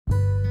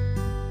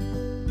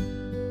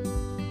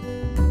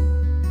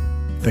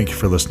Thank you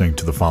for listening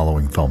to the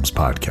Following Films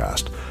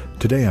podcast.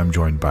 Today I'm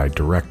joined by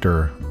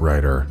director,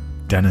 writer,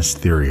 Denis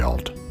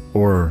Theriault.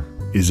 Or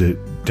is it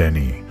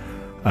Denis?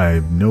 I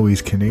know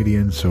he's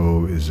Canadian,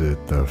 so is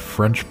it the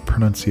French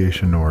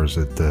pronunciation or is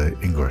it the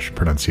English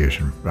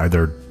pronunciation?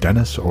 Either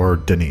Denis or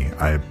Denis.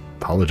 I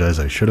apologize,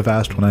 I should have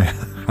asked when I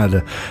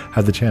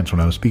had the chance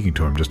when I was speaking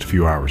to him just a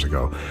few hours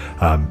ago.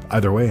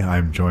 Either way,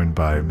 I'm joined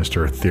by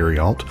Mr.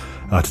 Theriault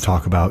to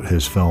talk about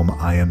his film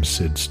I Am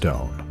Sid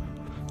Stone.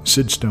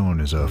 Sid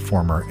Stone is a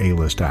former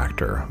A-list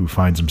actor who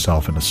finds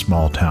himself in a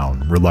small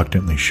town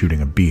reluctantly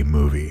shooting a B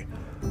movie.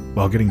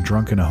 While getting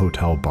drunk in a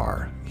hotel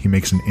bar, he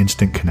makes an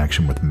instant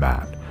connection with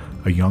Matt,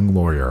 a young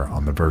lawyer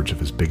on the verge of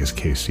his biggest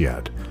case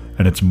yet,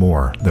 and it's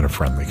more than a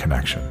friendly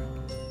connection.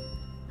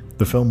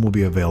 The film will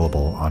be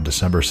available on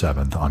December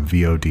 7th on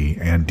VOD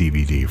and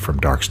DVD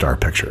from Dark Star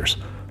Pictures.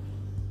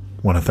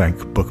 Want to thank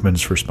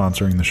Bookmans for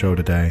sponsoring the show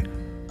today,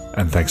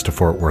 and thanks to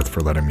Fort Worth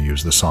for letting me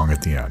use the song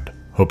at the end.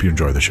 Hope you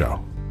enjoy the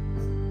show.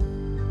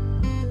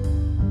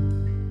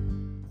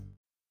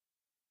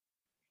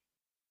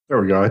 There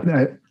we go. I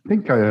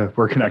think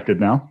we're connected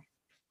now.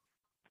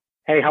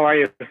 Hey, how are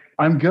you?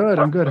 I'm good.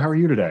 How are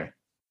you today?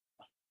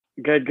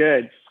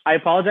 Good. I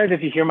apologize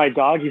if you hear my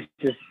dog. He's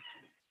just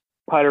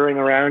puttering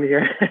around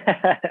here.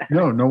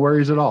 No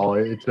worries at all.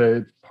 It's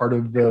a part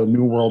of the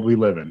new world we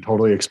live in.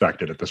 Totally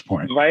expected at this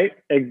point. Right?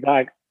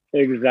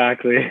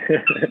 Exactly.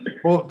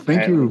 Well,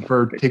 thank you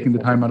for taking the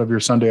time out of your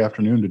Sunday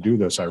afternoon to do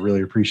this. I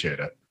really appreciate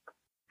it.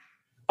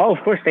 Oh,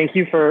 of course. Thank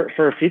you for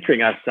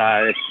featuring us.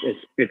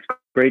 It's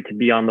great to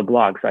be on the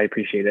blog, so I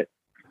appreciate it.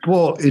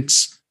 Well,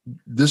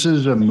 this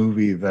is a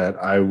movie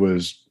that I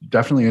was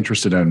definitely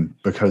interested in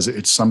because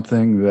it's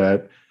something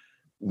that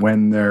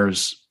when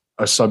there's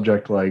a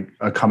subject like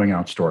a coming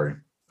out story,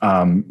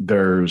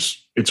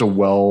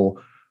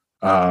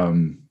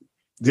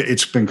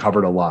 it's been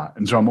covered a lot.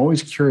 And so I'm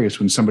always curious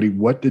when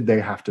what did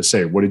they have to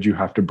say? What did you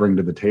have to bring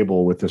to the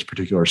table with this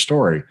particular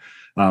story?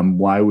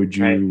 Why would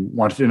you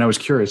want to? And I was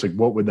curious,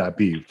 what would that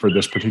be for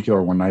this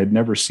particular one? I had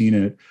never seen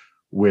it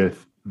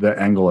with the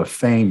angle of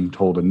fame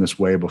told in this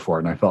way before.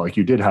 And I felt like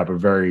you did have a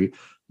very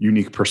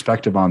unique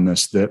perspective on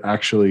this that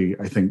actually,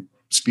 I think,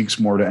 speaks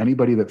more to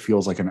anybody that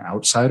feels like an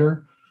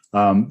outsider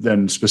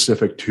than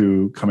specific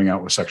to coming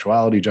out with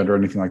sexuality, gender,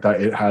 anything like that.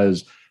 It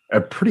has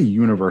a pretty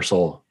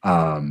universal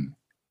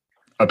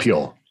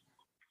appeal.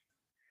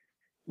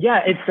 Yeah,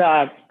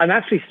 I'm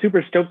actually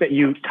super stoked that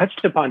you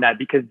touched upon that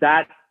because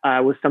that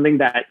was something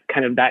that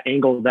kind of that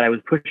angle that I was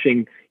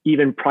pushing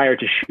even prior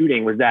to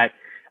shooting was that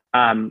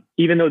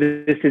even though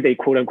this is a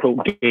quote unquote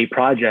gay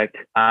project,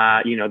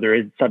 there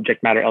is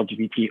subject matter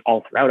LGBT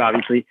all throughout,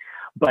 obviously,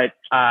 but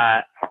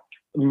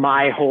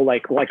my whole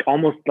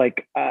almost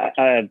like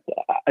an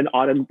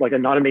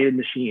automated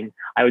machine,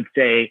 I would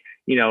say,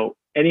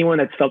 anyone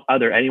that's felt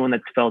other, anyone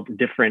that's felt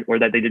different or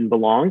that they didn't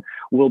belong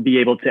will be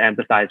able to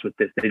empathize with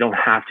this. They don't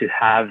have to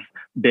have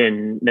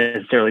been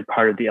necessarily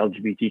part of the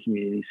LGBT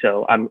community.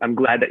 So I'm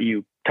glad that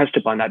you touched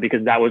upon that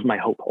because that was my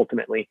hope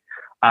ultimately,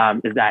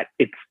 is that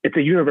it's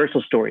a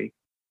universal story.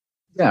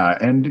 Yeah.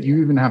 And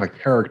you even have a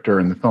character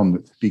in the film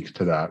that speaks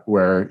to that,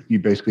 where he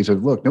basically says,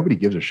 look, nobody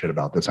gives a shit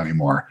about this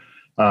anymore.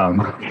 And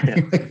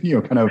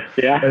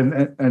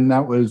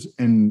that was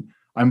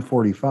I'm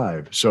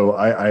 45. So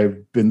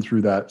I've been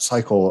through that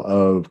cycle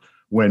of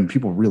when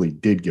people really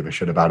did give a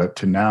shit about it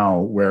to now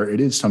where it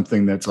is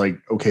something that's like,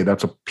 okay,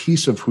 that's a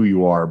piece of who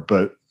you are.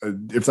 But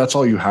if that's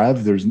all you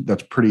have,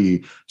 that's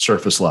pretty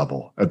surface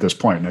level at this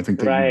point. And I think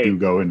that you do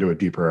go into a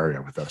deeper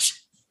area with this.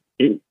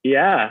 It's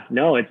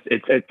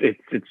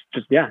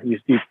just, you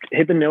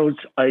hit the nose,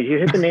 you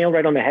hit the nail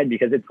right on the head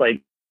because it's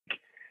like,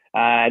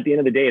 at the end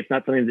of the day, it's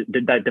not something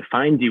that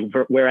defines you.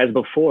 Whereas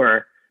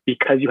before,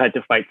 because you had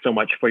to fight so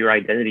much for your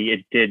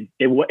identity,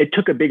 it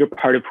took a bigger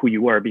part of who you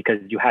were because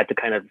you had to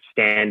kind of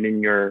stand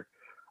in your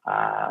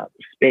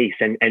space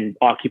and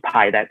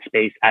occupy that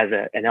space as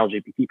an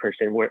LGBT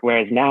person.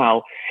 Whereas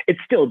now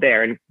it's still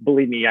there. And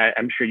believe me,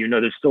 I'm sure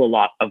there's still a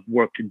lot of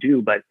work to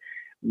do, but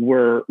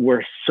we're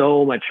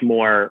so much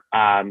more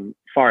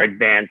far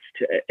advanced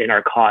in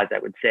our cause, I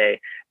would say.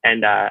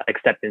 And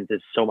acceptance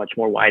is so much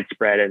more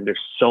widespread, and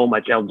there's so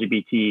much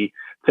LGBT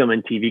film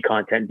and TV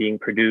content being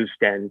produced,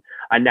 and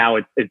now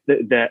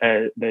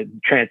the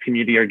trans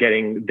community are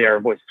getting their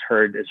voices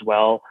heard as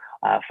well.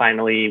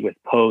 Finally, with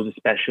Pose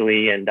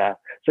especially, and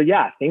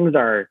things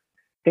are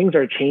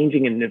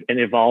changing and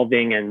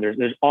evolving, and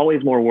there's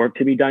always more work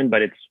to be done,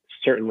 but it's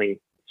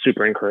certainly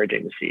super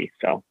encouraging to see.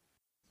 So,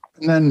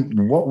 and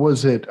then what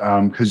was it?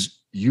 Because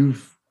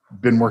you've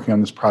been working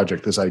on this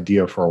project, this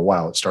idea for a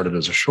while. It started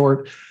as a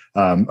short.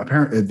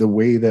 Apparently, the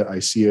way that I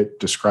see it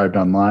described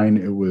online,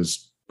 it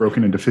was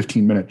broken into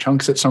 15-minute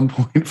chunks at some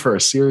point for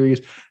a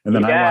series. And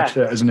then I watched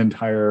it as an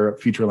entire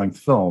feature-length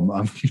film.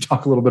 Can you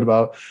talk a little bit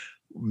about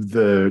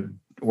the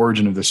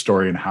origin of this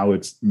story and how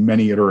it's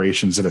many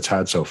iterations that it's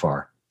had so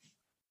far?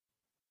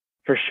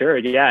 For sure.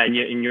 Yeah. And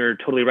you're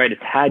totally right.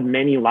 It's had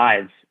many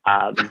lives.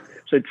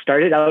 So it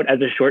started out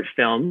as a short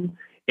film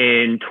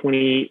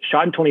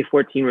shot in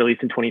 2014,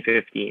 released in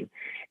 2015.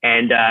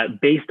 And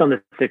based on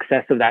the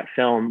success of that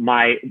film,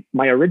 my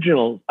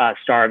original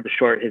star of the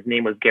short, his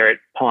name was Garrett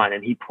Pond,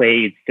 and he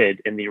played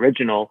Sid in the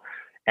original.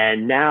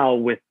 And now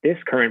with this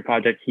current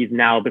project, he's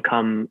now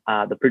become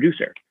the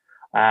producer,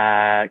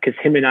 because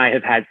him and I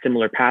have had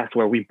similar paths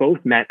where we both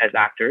met as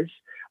actors.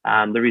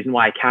 The reason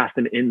why I cast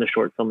him in the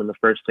short film in the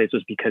first place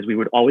was because we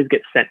would always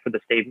get sent for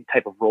the same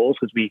type of roles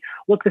because we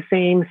look the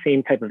same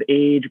type of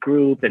age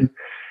group, and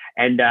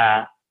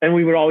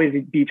we would always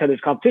be each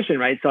other's competition,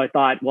 right? So I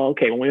thought, well,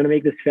 okay, when we're going to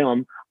make this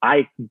film,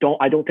 I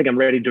don't think I'm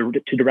ready to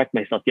direct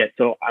myself yet,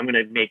 so I'm going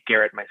to make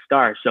Garrett my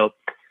star. So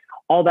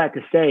all that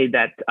to say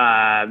that,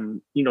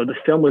 the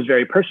film was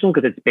very personal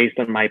because it's based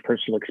on my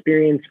personal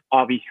experience.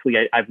 Obviously,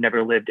 I've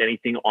never lived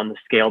anything on the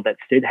scale that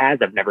Sid has.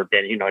 I've never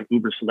been, an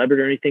uber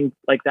celebrity or anything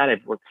like that.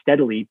 I've worked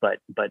steadily, but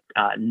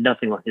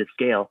nothing on his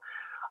scale.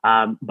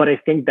 But I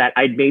think that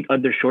I'd made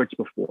other shorts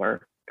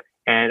before.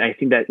 And I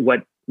think that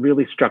what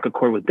really struck a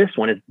chord with this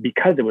one is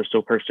because it was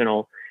so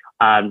personal,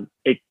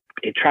 it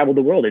traveled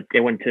the world. It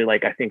went to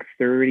I think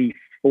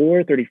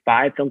 34,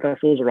 35 film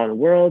festivals around the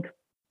world.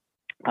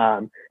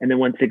 And then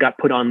once it got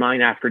put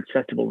online after its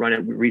festival run, it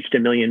reached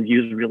 1 million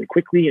views really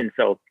quickly. And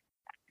so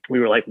we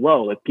were like,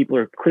 whoa, people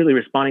are clearly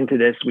responding to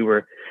this. We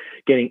were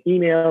getting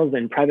emails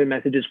and private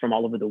messages from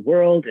all over the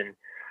world.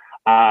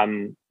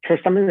 And for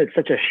something that's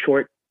such a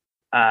short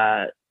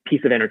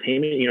piece of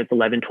entertainment, it's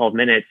 11, 12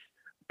 minutes,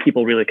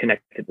 people really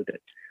connected with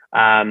it.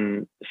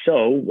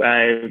 So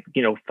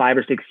 5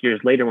 or 6 years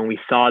later, when we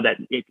saw that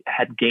it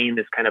had gained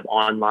this kind of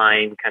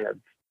online kind of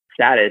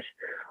status,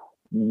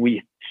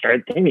 we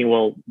started thinking,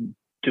 well,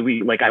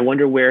 I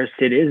wonder where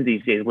Sid is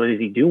these days. What is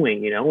he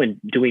doing? And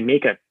do we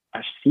make a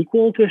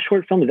sequel to a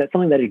short film? Is that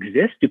something that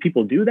exists? Do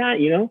people do that?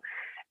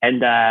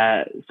 And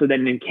so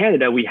then in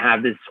Canada, we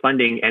have this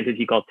funding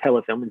entity called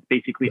Telefilm. It's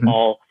basically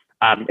all,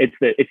 it's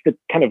the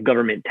kind of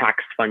government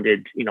tax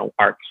funded,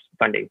 arts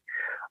funding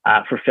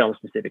for film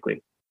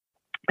specifically.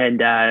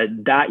 And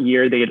that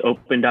year they had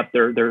opened up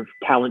their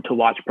talent to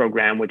watch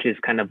program, which is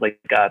kind of like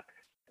a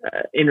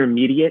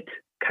intermediate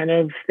kind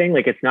of thing.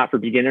 It's not for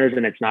beginners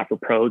and it's not for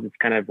pros. It's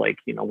kind of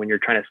when you're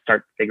trying to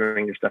start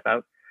figuring your stuff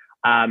out.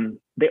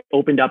 They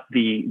opened up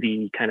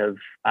the kind of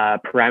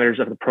parameters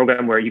of the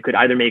program where you could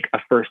either make a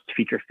first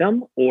feature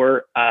film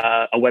or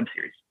a web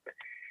series.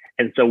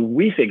 And so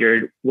we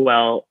figured,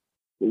 well,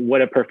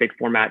 what a perfect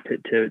format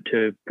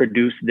to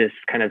produce this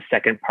kind of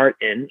second part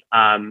in.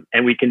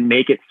 And we can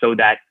make it so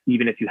that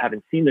even if you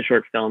haven't seen the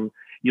short film,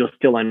 you'll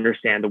still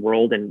understand the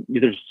world. And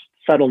there's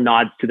subtle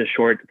nods to the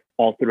short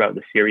all throughout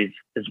the series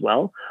as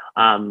well.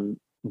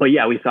 But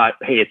yeah, we thought,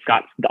 hey, it's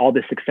got all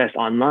this success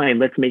online.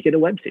 Let's make it a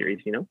web series,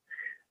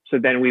 So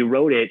then we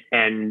wrote it,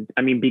 and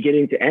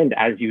beginning to end,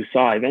 as you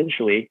saw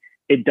eventually,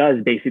 it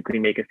does basically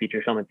make a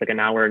feature film. It's 1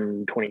 hour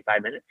and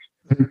 25 minutes.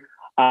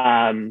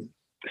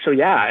 So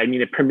yeah,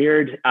 it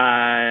premiered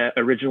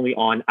originally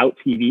on Out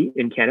TV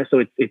in Canada.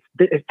 So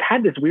it's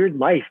had this weird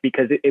life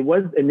because it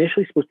was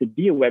initially supposed to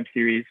be a web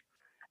series,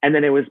 and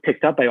then it was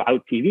picked up by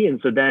Out TV,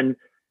 and so then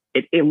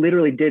it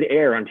literally did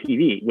air on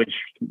TV, which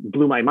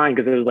blew my mind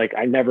because it was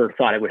I never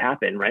thought it would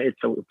happen, right?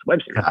 It's a web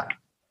series.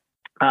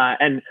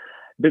 And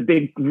the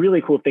big,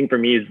 really cool thing for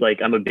me is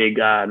I'm a big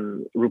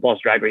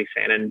RuPaul's Drag Race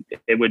fan, and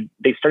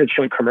they started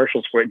showing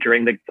commercials for it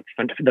during the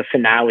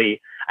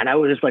finale, and I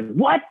was just like,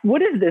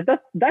 what is this?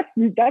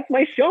 That's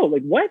my show.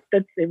 What?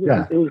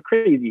 It was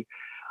crazy.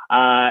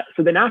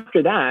 So then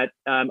after that,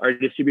 our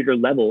distributor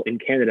Level in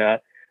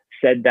Canada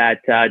said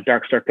that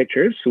Dark Star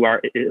Pictures, who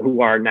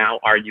are now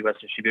our U.S.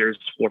 distributors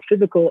for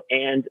physical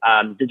and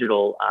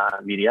digital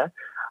media,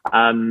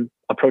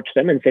 approached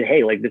them and said,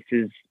 hey,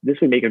 this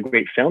would make a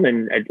great film,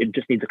 and it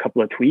just needs a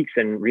couple of tweaks.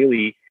 And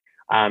really,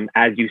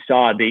 as you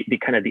saw, the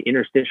kind of the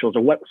interstitials,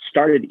 or what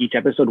started each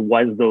episode,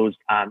 was those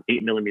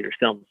 8mm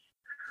films.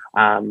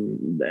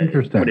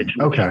 Interesting.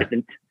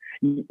 Okay.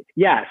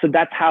 Yeah, so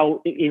that's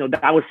how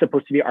that was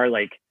supposed to be our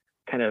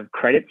kind of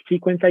credit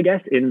sequence, I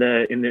guess, in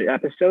the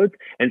episodes.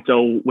 And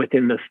so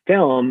within the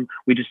film,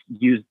 we just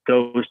used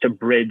those to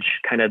bridge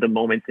kind of the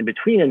moments in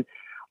between. And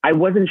I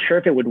wasn't sure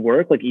if it would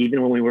work.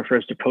 Even when we were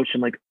first approached,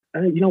 I'm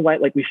you know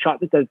what? We shot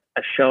this as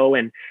a show,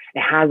 and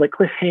it has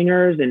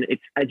cliffhangers, and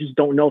I just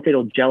don't know if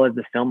it'll gel as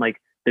the film.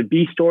 The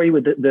B story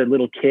with the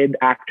little kid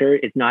actor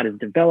is not as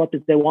developed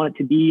as they want it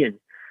to be.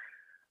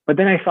 But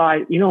then I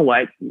thought, you know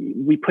what?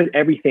 We put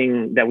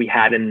everything that we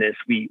had in this.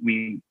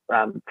 We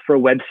for a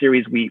web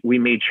series, we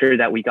made sure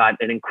that we got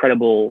an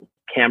incredible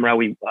camera.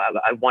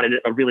 I wanted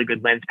a really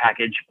good lens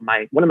package.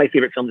 One of my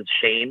favorite films is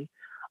Shane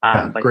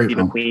by Steve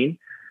McQueen.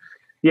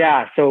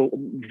 Yeah, so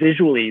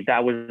visually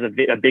that was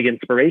a big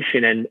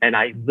inspiration, and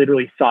I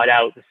literally sought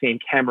out the same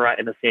camera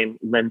and the same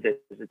lenses.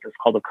 It's just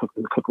called the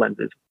Cook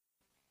lenses.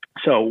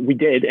 So we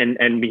did,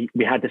 and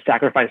we had to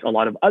sacrifice a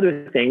lot of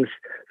other things,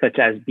 such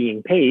as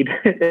being paid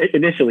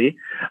initially.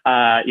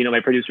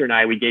 My producer and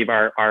I, we gave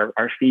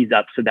our fees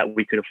up so that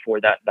we could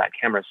afford that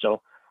camera.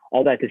 So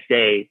all that to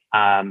say,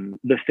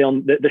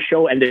 the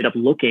show ended up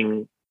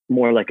looking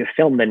more like a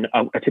film than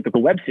a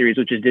typical web series,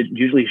 which is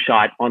usually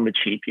shot on the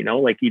cheap,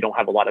 like you don't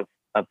have a lot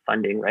of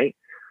funding, right?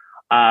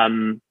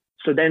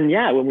 So then,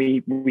 when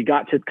we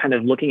got to kind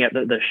of looking at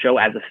the show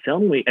as a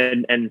film,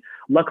 and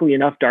luckily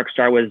enough, Dark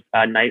Star was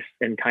nice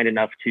and kind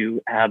enough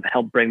to have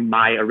helped bring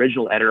my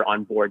original editor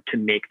on board to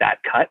make that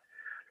cut.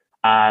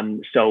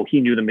 So he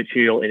knew the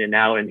material in and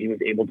out, and he was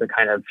able to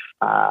kind of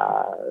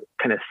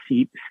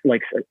see,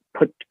 like,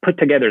 put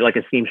together like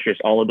a seamstress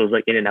all of those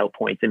like in and out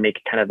points and make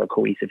it kind of a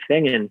cohesive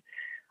thing. And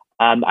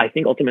I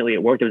think ultimately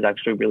it worked. I was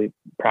actually really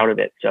proud of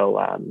it. So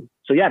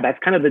that's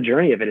kind of the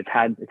journey of it. It's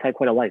had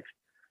quite a life.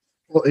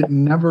 Well, it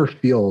never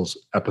feels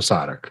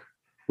episodic,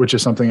 which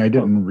is something I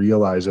didn't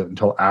realize it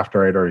until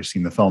after I'd already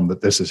seen the film,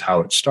 that this is how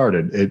it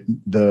started.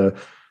 The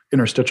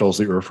interstitials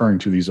that you're referring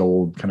to, these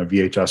old kind of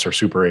VHS or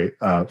Super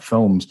 8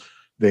 films,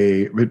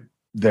 they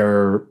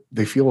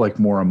feel like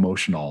more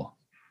emotional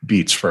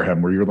beats for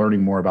him, where you're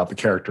learning more about the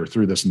character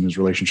through this and his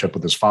relationship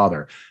with his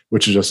father,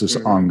 which is just this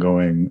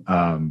ongoing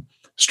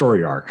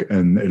story arc,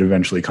 and it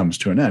eventually comes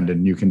to an end.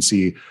 And you can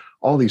see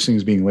all these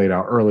things being laid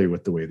out early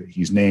with the way that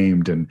he's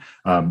named. And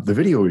the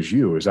video is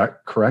you. Is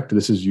that correct?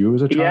 This is you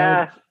as a child?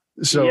 Yeah.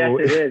 So, yes,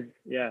 it is.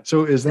 Yeah.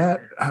 So is that,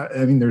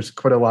 there's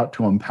quite a lot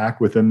to unpack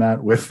within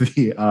that, with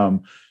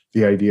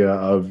the idea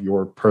of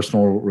your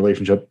personal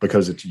relationship,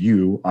 because it's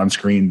you on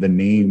screen, the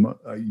name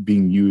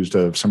being used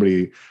of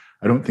somebody.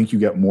 I don't think you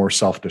get more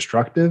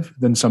self-destructive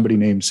than somebody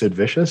named Sid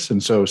Vicious.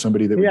 And so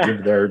somebody that would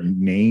give their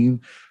name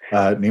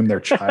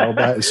their child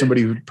that is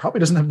somebody who probably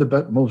doesn't have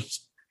the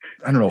most,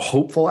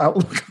 hopeful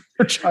outlook on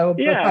their child,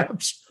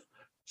 perhaps.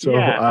 So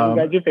I'm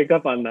glad you picked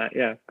up on that.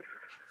 Yeah.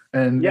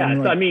 And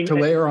to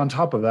layer on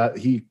top of that,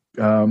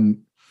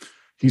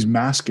 he's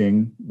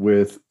masking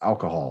with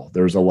alcohol.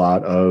 There's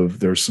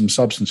some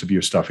substance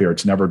abuse stuff here.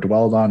 It's never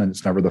dwelled on, and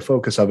it's never the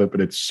focus of it, but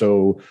it's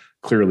so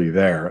clearly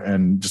there.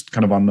 And just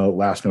kind of on the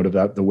last note of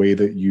that, the way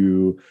that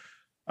you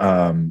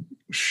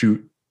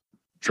shoot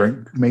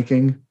drink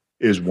making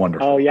is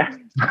wonderful. Oh yeah.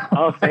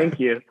 Oh, thank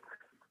you.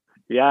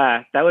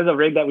 Yeah, that was a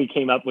rig that we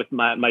came up with,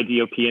 my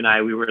DOP and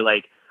I. We were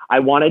like, I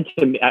wanted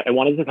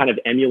to kind of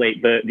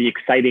emulate the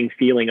exciting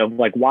feeling of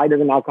like, why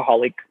does an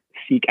alcoholic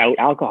seek out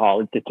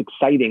alcohol? It's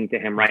exciting to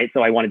him, right?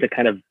 So I wanted to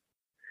kind of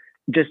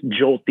just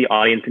jolt the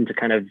audience into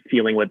kind of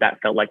feeling what that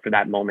felt like for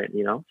that moment,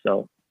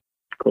 So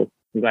cool.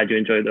 I'm glad you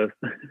enjoyed those.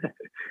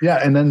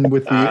 Yeah, and then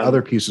with the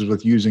other pieces,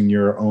 with using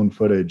your own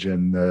footage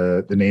and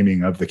the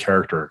naming of the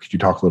character, could you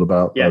talk a little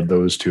about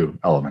those two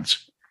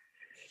elements?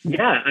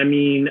 Yeah, I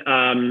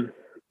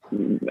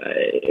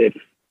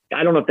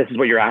don't know if this is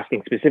what you're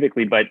asking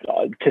specifically, but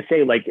to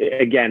say, like,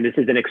 again, this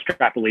is an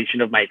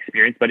extrapolation of my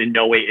experience, but in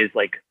no way is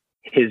like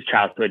his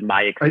childhood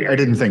my experience. I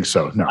didn't think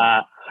so.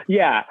 No.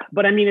 Yeah,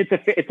 but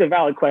it's a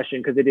valid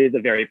question, because it is a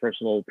very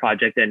personal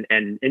project, and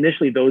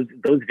initially those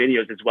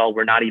videos as well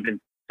were not even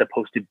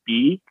supposed to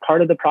be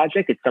part of the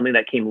project. It's something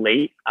that came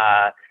late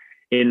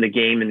in the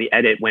game, in the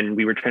edit, when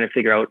we were trying to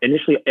figure out.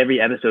 Initially, every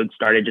episode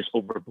started just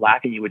over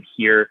black, and you would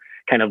hear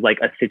kind of like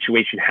a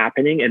situation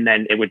happening, and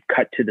then it would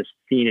cut to the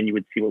scene and you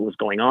would see what was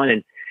going on.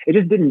 And it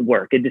just didn't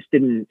work. It just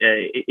didn't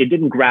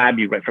grab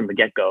you right from the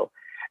get-go.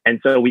 And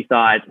so we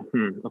thought,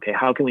 okay,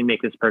 how can we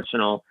make this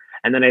personal?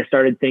 And then I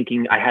started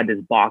thinking, I had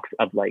this box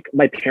of, like,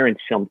 my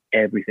parents filmed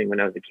everything when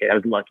I was a kid. I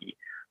was lucky.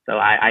 So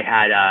I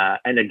had,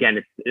 and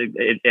again,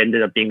 it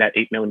ended up being that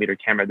 8mm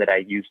camera that I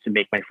used to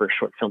make my first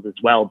short films as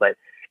well. But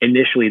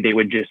initially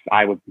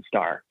I was the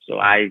star. So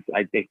I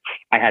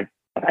had,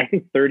 I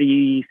think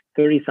 30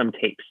 some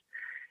tapes.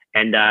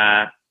 And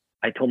I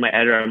told my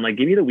editor, I'm like,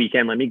 give me the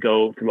weekend. Let me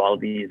go through all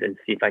of these and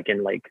see if I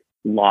can, like,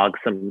 log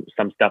some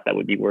stuff that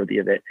would be worthy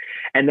of it.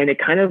 And then it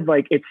kind of,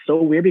 like, it's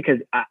so weird, because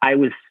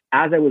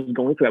as I was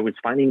going through, I was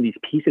finding these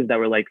pieces that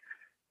were like,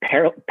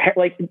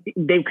 like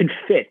they could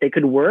fit, they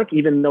could work,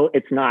 even though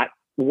it's not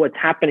what's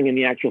happening in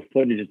the actual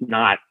footage is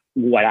not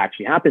what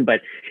actually happened,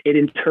 but it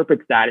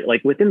interprets that,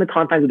 like, within the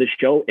confines of the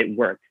show, it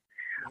worked.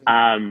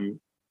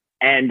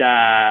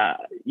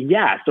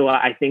 So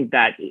I think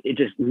that it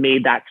just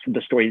made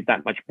the story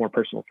that much more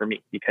personal for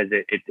me, because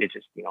it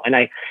just,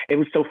 and it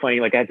was so funny.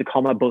 Like, I had to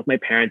call both my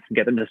parents and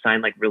get them to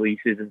sign, like,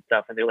 releases and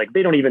stuff. And they're like,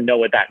 they don't even know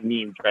what that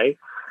means. Right.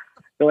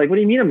 They're like, what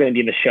do you mean I'm going to be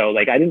in the show?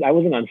 Like, I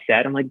wasn't on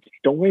set. I'm like,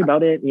 don't worry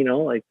about it.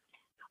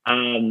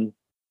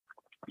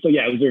 So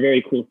yeah, it was a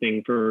very cool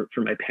thing for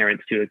my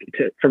parents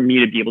for me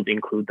to be able to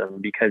include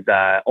them, because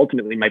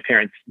ultimately my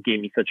parents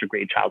gave me such a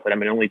great childhood.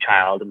 I'm an only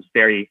child. I was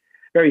very,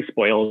 very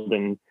spoiled,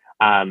 and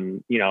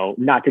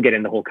not to get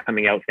in the whole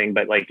coming out thing,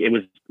 but, like, it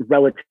was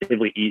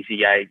relatively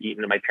easy.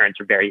 My parents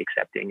are very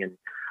accepting.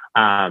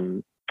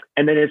 And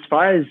then as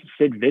far as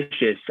Sid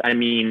Vicious,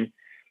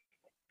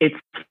 it's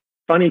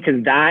funny,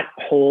 because that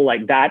whole,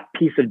 like, that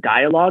piece of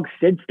dialogue,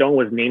 Sid Stone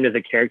was named as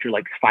a character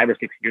like 5 or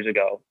 6 years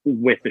ago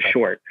with the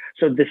short.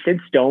 So the Sid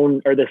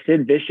Stone or the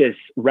Sid Vicious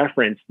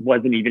reference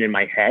wasn't even in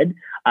my head.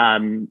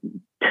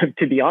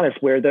 To be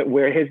honest,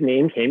 where his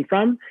name came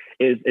from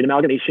is an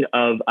amalgamation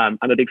of, I'm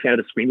a big fan of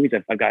the screen movies.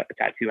 I've got a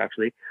tattoo,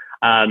 actually.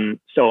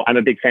 So I'm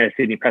a big fan of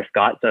Sidney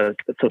Prescott. So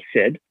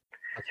Sid.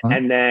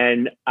 And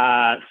then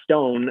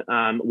Stone,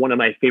 one of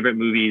my favorite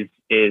movies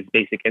is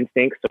Basic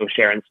Instinct, so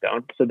Sharon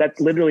Stone. So that's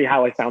literally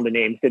how I found the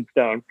name Sid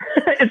Stone.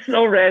 It's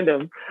so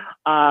random.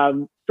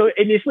 So it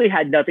initially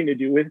had nothing to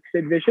do with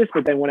Sid Vicious,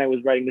 but then when I was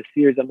writing the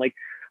series, I'm like,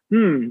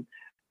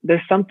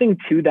 there's something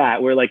to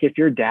that where like if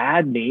your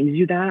dad names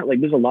you that, like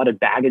there's a lot of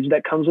baggage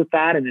that comes with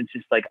that. And it's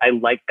just like, I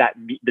like that,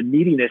 the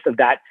meatiness of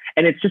that.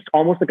 And it's just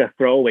almost like a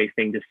throwaway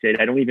thing to Sid.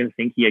 I don't even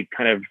think he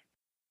kind of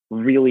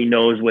really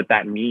knows what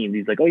that means.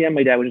 He's like, oh yeah,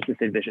 my dad was just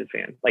a Sid Vicious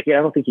fan. Like, yeah,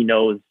 I don't think he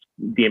knows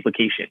the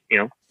implication, you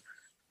know?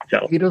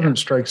 So he doesn't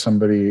strike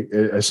somebody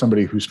as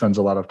somebody who spends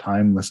a lot of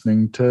time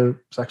listening to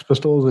Sex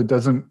Pistols. It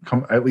doesn't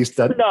come, at least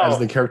that as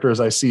the character as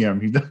I see him.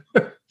 He does.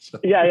 So.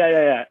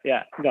 Yeah.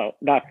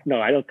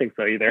 No, I don't think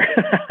so either.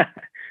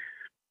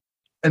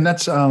 And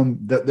that's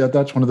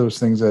that's one of those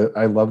things that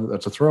I love.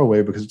 That's a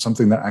throwaway because it's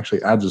something that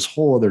actually adds this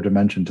whole other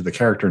dimension to the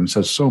character and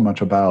says so much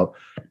about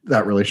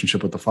that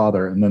relationship with the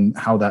father, and then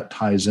how that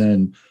ties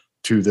in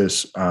to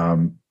this.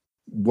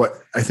 What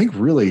I think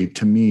really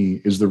to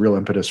me is the real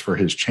impetus for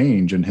his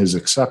change and his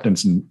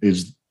acceptance, and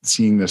is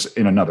seeing this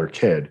in another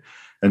kid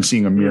and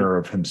seeing a mirror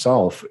of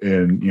himself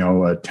in,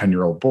 a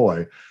 10-year-old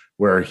boy,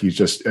 where he's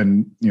just,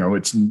 and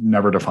it's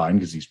never defined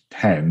because he's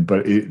 10,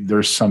 but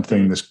there's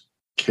something, this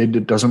kid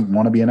that doesn't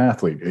want to be an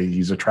athlete.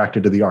 He's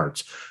attracted to the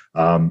arts.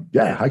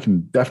 I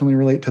can definitely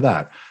relate to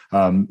that.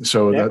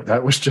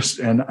 That was just,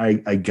 and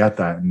I get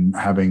that. And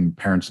having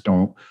parents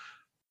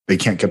they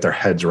can't get their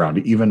heads around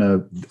it.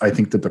 Even I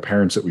think that the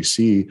parents that we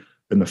see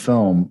in the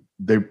film,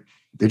 they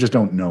just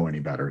don't know any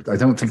better. I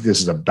don't think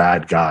this is a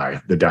bad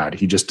guy, the dad.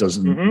 He just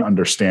doesn't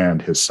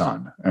understand his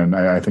son. And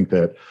I think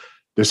that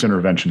this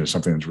intervention is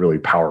something that's really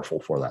powerful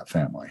for that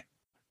family.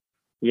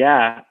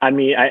 Yeah. I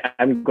mean,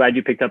 I'm glad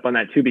you picked up on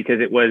that too, because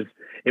it was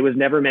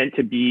never meant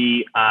to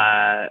be,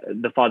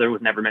 the father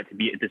was never meant to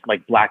be this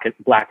like black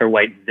or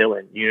white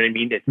villain. You know what I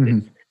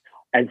mean?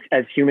 It's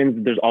as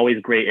humans, there's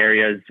always gray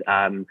areas.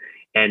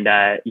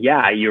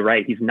 You're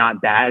right. He's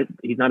not bad.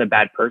 He's not a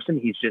bad person.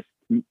 He's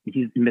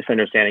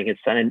misunderstanding his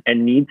son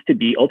and needs to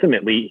be,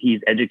 ultimately,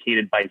 he's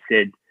educated by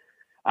Sid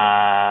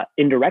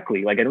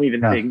indirectly. Like, I don't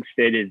even think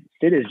Sid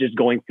is just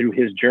going through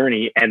his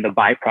journey. And the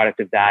byproduct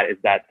of that is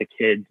that the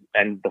kid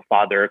and the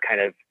father kind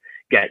of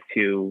get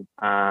to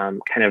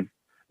kind of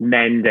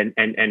mend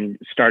and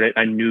start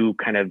a new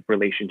kind of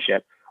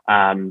relationship.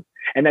 And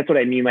that's what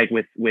I mean, like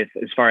with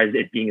as far as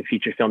it being a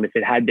feature film, if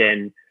it had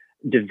been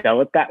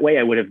developed that way,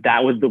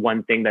 that was the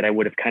one thing that I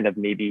would have kind of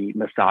maybe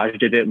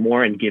massaged a bit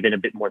more and given a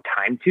bit more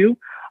time to,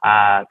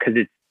 because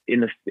it's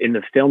in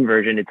the film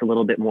version, it's a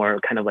little bit more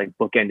kind of like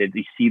bookended.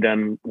 You see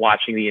them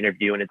watching the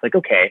interview and it's like,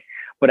 okay,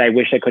 but I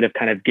wish I could have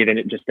kind of given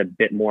it just a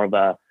bit more of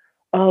a,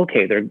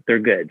 okay, they're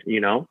good,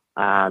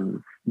 I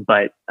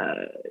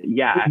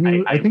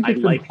think it's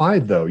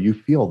implied though. You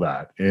feel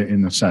that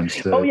in the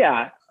sense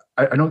that,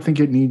 I don't think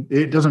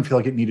it doesn't feel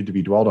like it needed to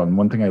be dwelled on.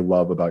 One thing I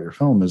love about your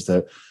film is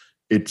that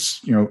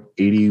it's,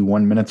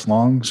 81 minutes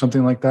long,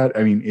 something like that.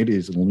 I mean, it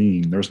is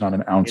lean. There's not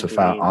an ounce of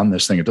fat on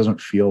this thing. It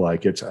doesn't feel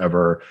like it's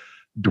ever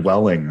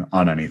dwelling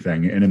on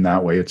anything. And in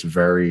that way, it's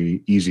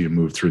very easy to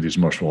move through these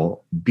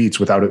emotional beats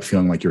without it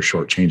feeling like you're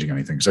shortchanging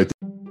anything. So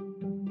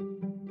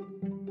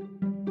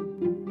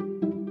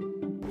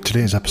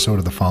Today's episode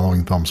of the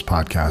Following Films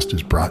podcast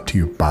is brought to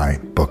you by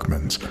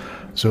Bookman's.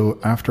 So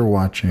after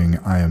watching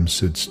I Am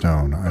Sid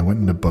Stone, I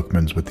went into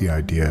Bookman's with the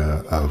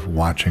idea of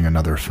watching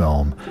another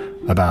film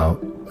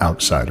about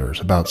outsiders,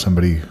 about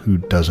somebody who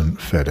doesn't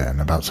fit in,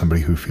 about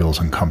somebody who feels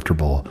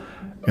uncomfortable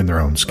in their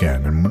own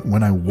skin. And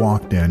when I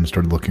walked in,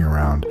 started looking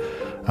around,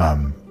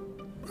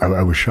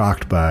 I was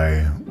shocked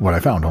by what I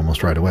found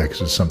almost right away,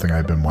 because it's something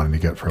I've been wanting to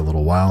get for a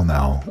little while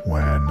now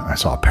when I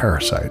saw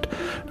Parasite.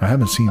 Now, I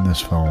haven't seen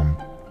this film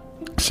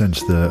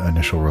since the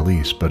initial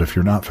release, but if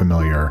you're not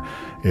familiar,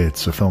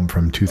 it's a film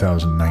from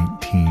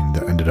 2019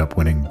 that ended up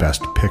winning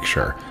Best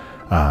Picture.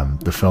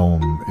 The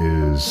film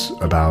is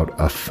about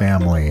a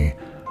family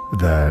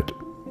that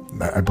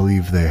I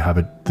believe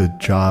the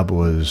job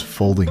was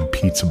folding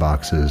pizza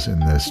boxes in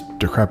this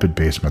decrepit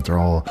basement. They're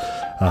all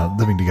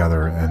living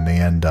together, and they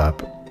end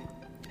up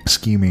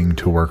scheming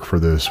to work for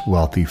this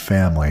wealthy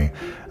family.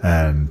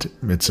 And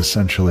it's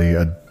essentially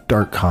a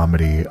dark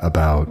comedy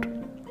about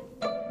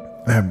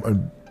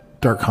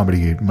dark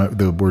comedy.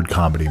 The word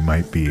comedy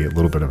might be a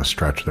little bit of a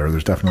stretch there.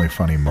 There's definitely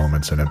funny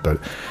moments in it, but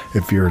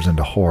it veers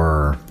into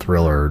horror,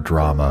 thriller,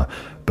 drama,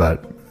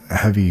 but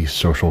heavy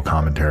social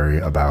commentary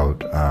about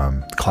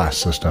class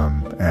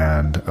system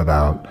and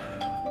about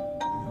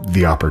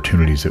the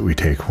opportunities that we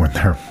take when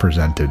they're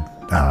presented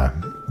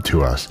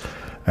to us.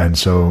 And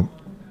so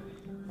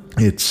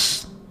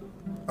it's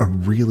a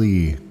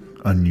really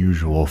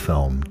unusual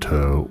film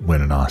to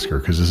win an Oscar,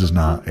 because this is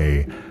not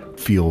a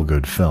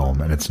feel-good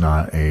film, and it's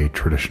not a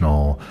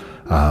traditional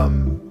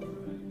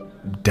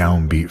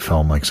downbeat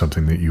film like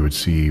something that you would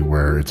see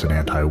where it's an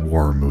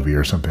anti-war movie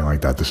or something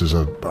like that. This is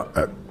a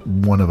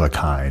one of a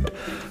kind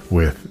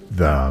with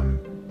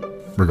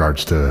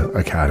regards to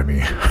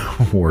Academy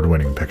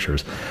Award-winning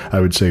pictures. I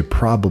would say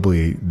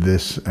probably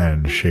this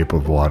and Shape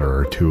of Water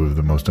are two of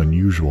the most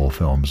unusual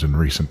films in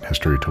recent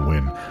history to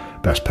win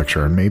Best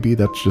Picture, and maybe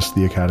that's just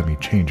the Academy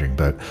changing.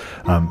 But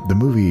the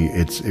movie,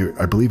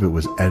 I believe it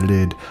was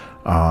edited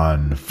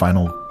on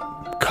Final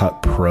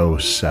Cut Pro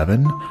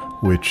 7,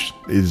 which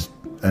is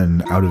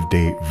an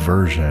out-of-date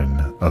version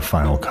of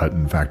Final Cut.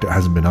 In fact, it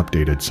hasn't been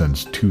updated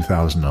since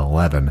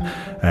 2011,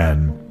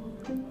 and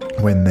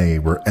when they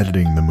were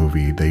editing the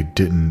movie, they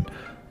didn't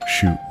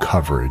shoot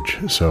coverage.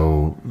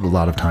 So a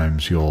lot of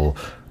times you'll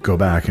go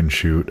back and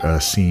shoot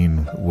a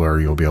scene where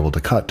you'll be able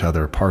to cut to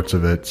other parts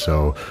of it.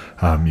 So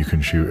you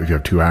can shoot, if you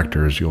have two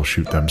actors, you'll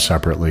shoot them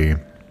separately,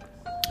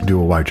 do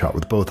a wide shot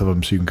with both of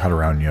them so you can cut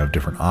around and you have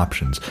different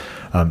options.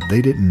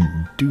 They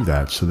didn't do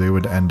that, so they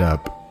would end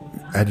up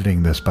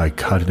editing this by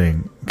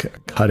cutting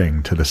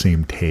to the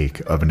same take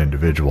of an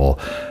individual,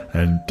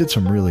 and did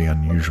some really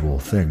unusual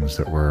things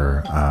that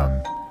were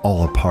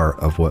all a part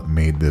of what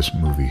made this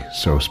movie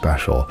so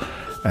special.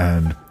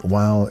 And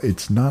while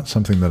it's not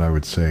something that I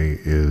would say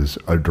is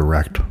a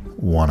direct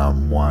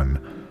one-on-one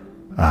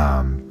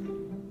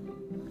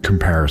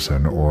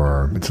comparison,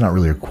 or it's not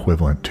really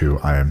equivalent to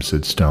I Am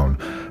Sid Stone,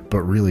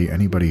 but really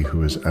anybody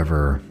who has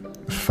ever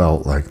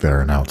felt like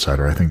they're an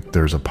outsider, I think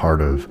there's a part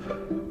of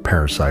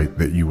Parasite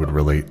that you would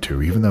relate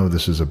to. Even though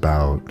this is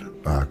about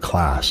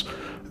class,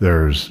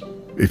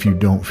 if you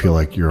don't feel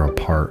like you're a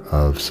part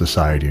of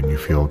society and you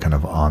feel kind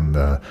of on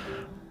the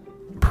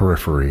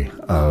periphery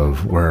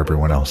of where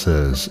everyone else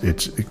is,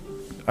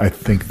 I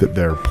think that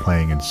they're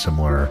playing with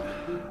similar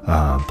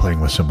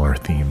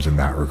themes in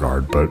that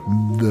regard, but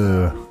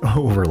the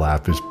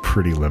overlap is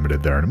pretty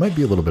limited there, and it might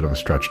be a little bit of a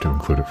stretch to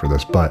include it for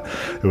this, but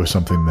it was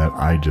something that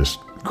I just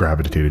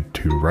gravitated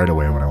to right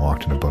away when I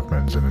walked into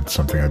Bookman's, and it's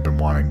something I've been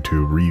wanting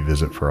to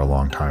revisit for a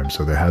long time.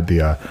 So they had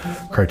the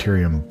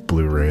Criterion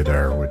Blu-ray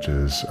there, which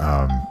is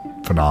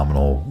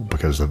phenomenal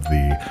because of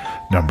the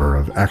number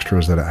of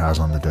extras that it has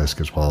on the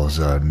disc, as well as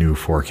a new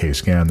 4K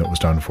scan that was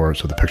done for it.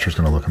 So the picture's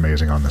going to look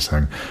amazing on this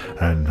thing,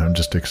 and I'm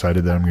just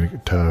excited that I'm going to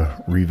get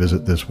to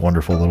revisit this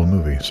wonderful little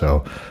movie.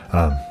 So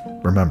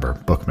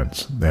remember,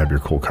 Bookman's, they have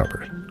your cool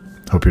cupboard.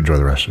 Hope you enjoy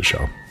the rest of the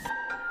show.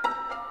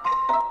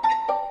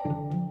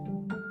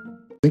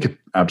 I think it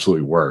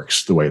absolutely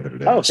works the way that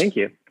it is. Oh, thank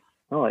you.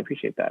 Oh, I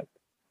appreciate that.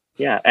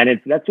 Yeah,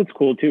 and that's what's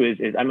cool too.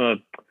 Is I love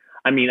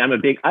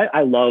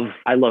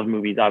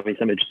movies.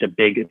 Obviously, I'm just a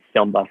big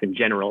film buff in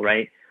general,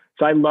 right?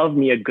 So I love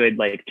me a good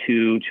like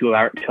two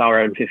hour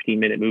and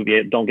 15-minute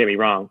movie. Don't get me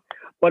wrong,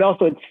 but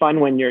also it's fun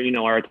when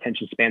our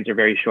attention spans are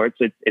very short.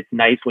 So it's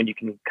nice when you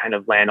can kind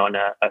of land on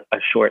a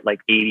short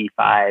like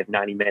 85,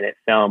 90-minute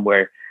film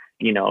where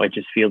it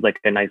just feels like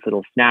a nice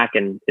little snack,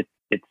 and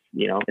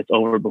it's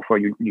over before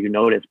you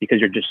notice, because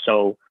you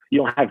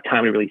don't have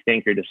time to really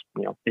think. You're just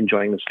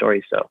enjoying the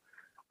story. So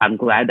I'm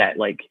glad that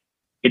like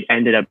it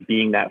ended up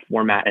being that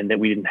format, and that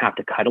we didn't have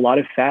to cut a lot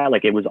of fat.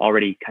 Like it was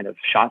already kind of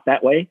shot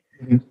that way.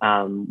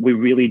 Mm-hmm. We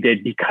really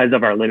did, because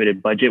of our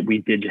limited budget, we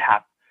did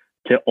have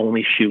to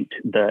only shoot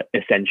the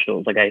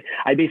essentials. Like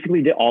I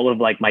basically did all of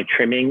like my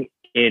trimming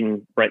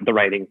in the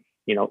writing,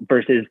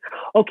 versus,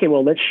 okay,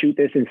 well, let's shoot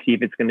this and see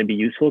if it's going to be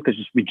useful, because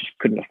we just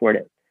couldn't afford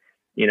it.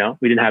 We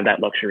didn't have that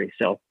luxury.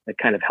 So it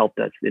kind of helped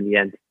us in the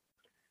end.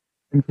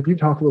 And could you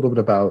talk a little bit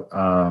about,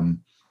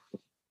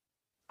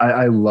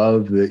 I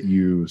love that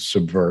you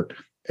subvert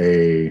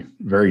a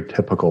very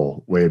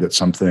typical way that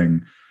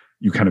something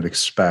you kind of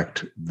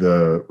expect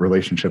the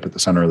relationship at the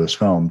center of this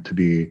film to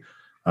be.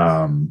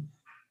 A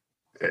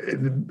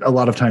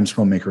lot of times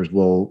filmmakers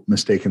will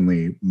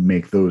mistakenly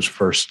make those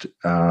first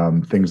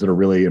things that are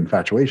really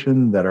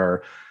infatuation, that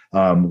are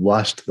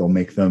lust, they'll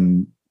make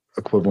them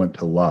equivalent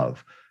to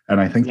love. And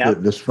I think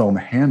that this film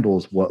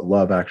handles what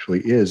love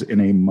actually is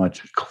in a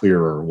much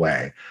clearer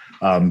way.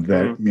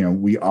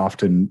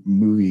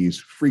 Movies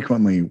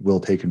frequently will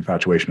take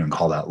infatuation and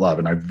call that love.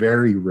 And I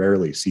very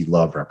rarely see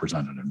love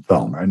represented in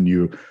film.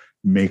 And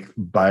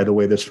by the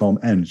way this film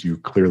ends, you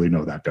clearly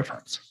know that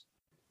difference.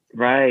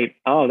 Right.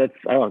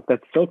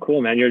 That's so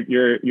cool, man.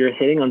 You're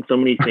hitting on so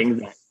many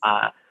things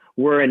that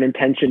were an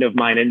intention of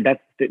mine. And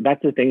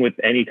that's the thing with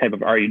any type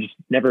of art. You just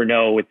never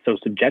know. It's so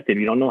subjective.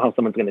 You don't know how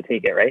someone's going to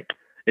take it, right?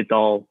 It's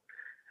all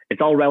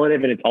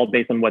relative, and it's all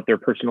based on what their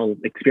personal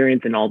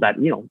experience and all that,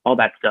 all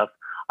that stuff.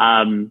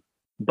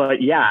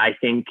 But yeah, I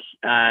think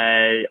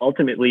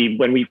ultimately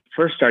when I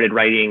first started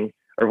writing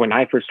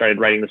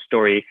the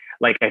story,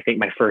 like I think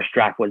my first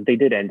draft was they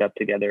did end up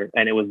together,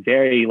 and it was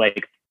very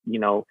like, it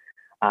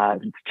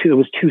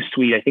was too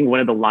sweet. I think one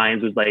of the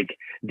lines was like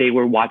they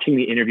were watching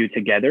the interview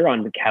together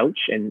on the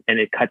couch, and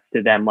it cuts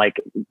to them like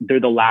they're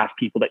the last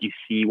people that you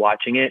see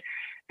watching it,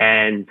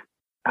 and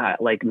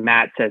like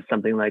Matt says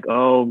something like,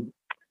 "Oh,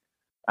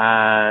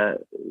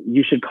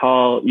 you should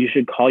call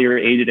your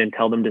agent and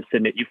tell them to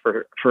submit you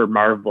for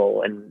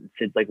Marvel." And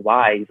Sid's like,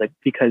 "Why?" He's like,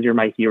 "Because you're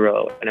my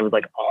hero." And I was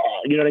like,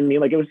 "Oh," you know what I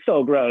mean? Like it was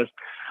so gross.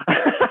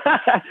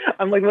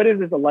 I'm like, what is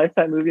this, a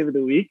Lifetime movie of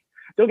the week?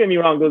 Don't get me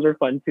wrong, those are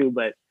fun too,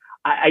 but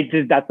I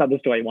just, that's not the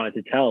story I wanted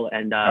to tell.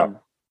 And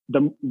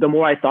the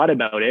more I thought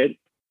about it,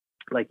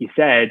 like you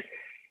said,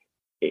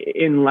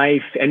 in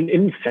life and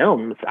in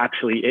films,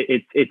 actually,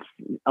 it's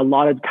a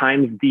lot of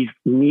times these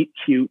neat,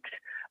 cute,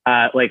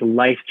 like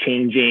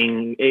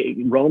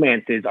life-changing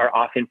romances are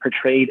often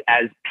portrayed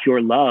as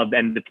pure love,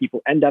 and the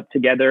people end up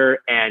together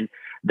and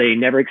they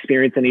never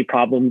experience any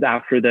problems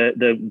after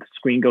the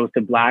screen goes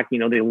to black. You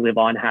know, they live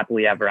on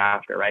happily ever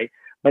after, right?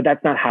 But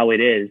that's not how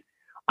it is.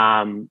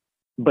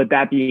 But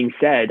that being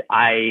said,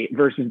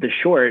 versus the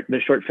short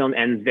film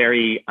ends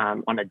very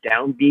on a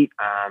downbeat.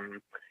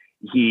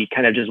 He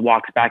kind of just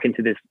walks back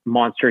into this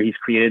monster he's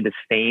created, this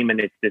fame,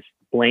 and it's this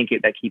blanket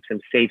that keeps him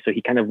safe. So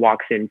he kind of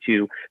walks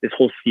into this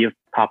whole sea of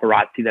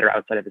paparazzi that are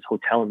outside of his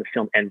hotel, and the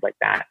film ends like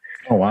that.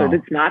 Oh, wow. So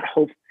it's not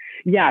hope.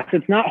 Yeah, so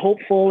it's not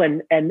hopeful,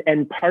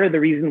 and part of the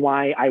reason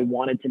why I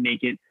wanted to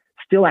make it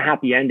still a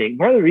happy ending,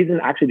 part of the reason,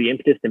 actually, the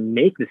impetus to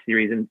make the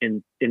series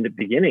in the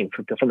beginning,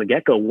 from the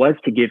get-go, was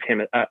to give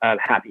him a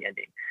happy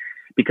ending,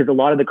 because a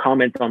lot of the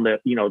comments on the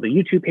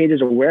YouTube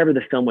pages or wherever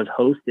the film was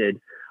hosted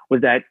was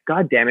that,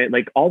 God damn it,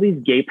 like all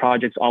these gay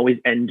projects always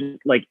end,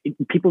 like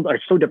people are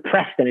so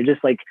depressed, and it's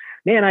just like,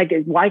 man,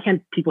 why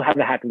can't people have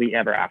a happily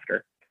ever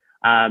after?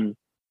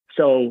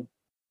 So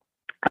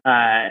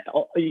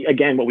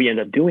again, what we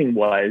ended up doing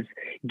was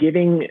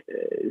sending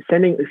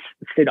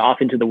Sid off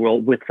into the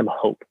world with some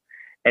hope.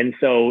 And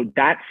so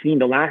that scene,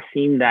 the last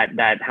scene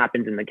that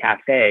happens in the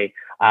cafe,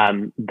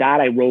 that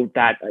I wrote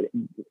that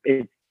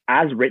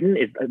as written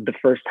is the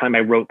first time I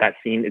wrote that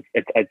scene.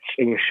 It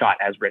was shot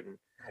as written.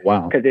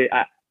 Wow. Because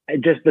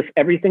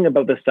everything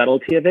about the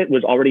subtlety of it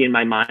was already in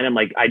my mind. I'm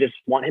like, I just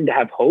want him to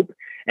have hope.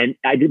 And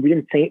we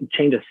didn't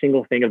change a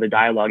single thing of the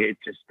dialogue. It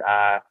just,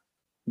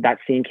 that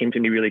scene came to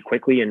me really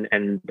quickly.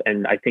 And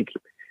I think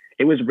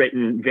it was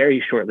written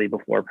very shortly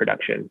before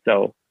production.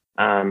 So,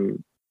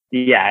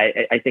 yeah,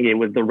 I think it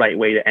was the right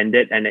way to end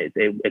it. And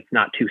it's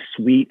not too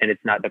sweet, and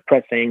it's not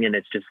depressing. And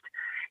it's just,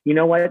 you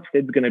know what?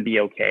 Sid's going to be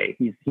okay.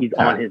 He's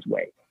on his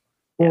way.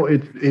 Well,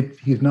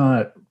 he's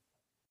not,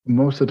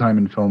 most of the time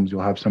in films,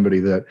 you'll have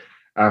somebody that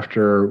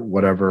after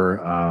whatever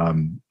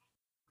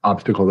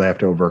obstacle they have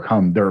to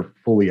overcome, they're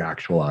fully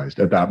actualized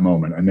at that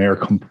moment, and they are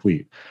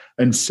complete.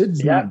 And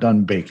Sid's not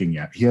done baking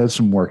yet. He has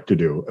some work to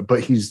do, but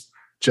he's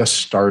just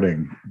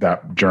starting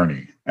that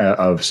journey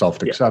of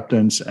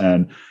self-acceptance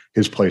and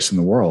his place in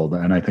the world.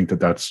 And I think that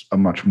that's a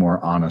much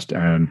more honest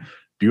and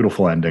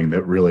beautiful ending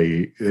that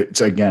really, it's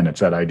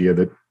that idea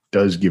that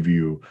does give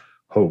you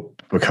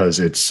hope, because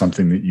it's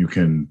something that you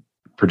can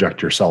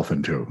project yourself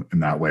into in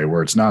that way,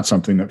 where it's not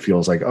something that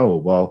feels like, oh,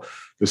 well,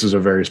 this is a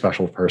very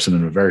special person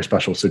in a very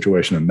special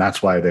situation, and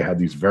that's why they had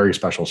these very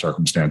special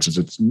circumstances.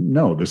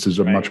 This is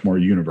a much more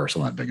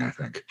universal ending, I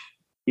think.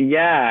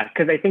 Yeah,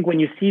 because I think when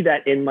you see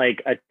that in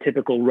like a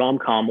typical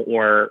rom-com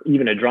or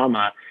even a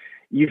drama,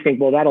 you think,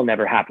 well, that'll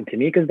never happen to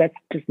me, because that's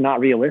just not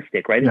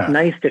realistic, right? Yeah. It's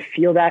nice to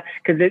feel that,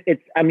 because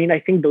I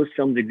think those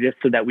films exist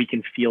so that we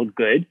can feel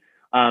good.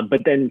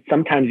 But then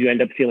sometimes you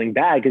end up feeling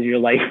bad because you're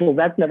like, well,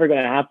 that's never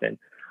going to happen.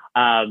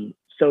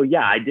 So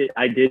yeah,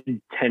 I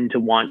did tend to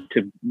want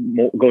to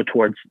go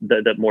towards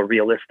the more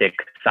realistic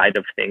side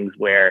of things,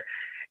 where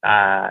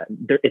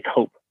it's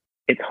hope.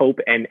 It's hope,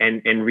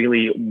 and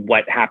really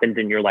what happens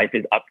in your life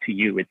is up to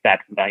you. It's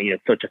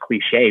it's such a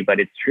cliche, but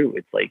it's true.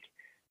 It's like,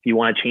 if you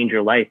want to change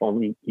your life,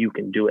 only you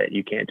can do it.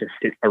 You can't just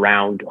sit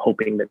around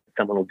hoping that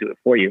someone will do it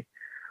for you.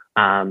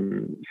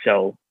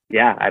 So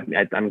yeah,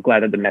 I'm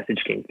glad that the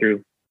message came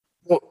through.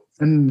 Well,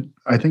 and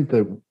I think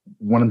that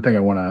one thing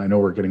I know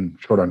we're getting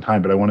short on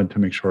time, but I wanted to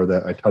make sure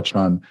that I touched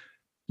on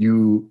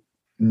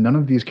none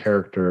of these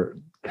characters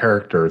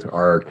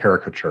are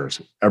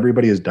caricatures.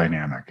 Everybody is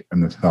dynamic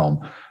in this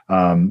film.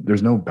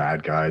 There's no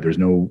bad guy. There's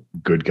no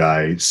good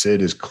guy.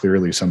 Sid is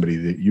clearly somebody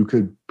that you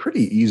could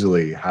pretty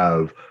easily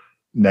have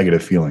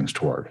negative feelings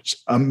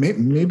towards.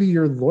 Maybe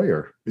your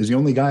lawyer is the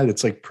only guy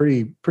that's like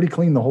pretty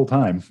clean the whole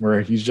time,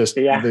 where he's just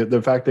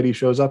the fact that he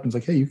shows up and it's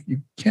like, hey,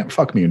 you can't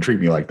fuck me and treat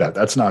me like that.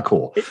 That's not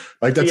cool.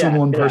 Like that's the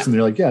one person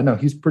you're like, yeah, no,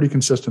 he's pretty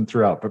consistent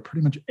throughout. But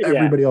pretty much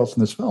everybody else in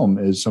this film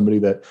is somebody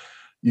that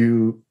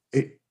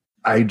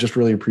I just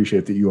really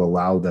appreciate that you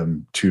allow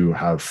them to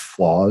have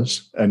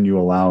flaws, and you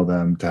allow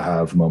them to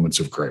have moments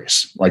of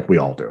grace, like we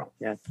all do.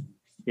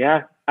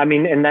 Yeah. I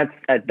mean, and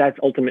that's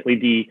ultimately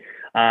the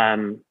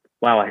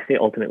wow, I say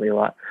ultimately a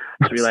lot,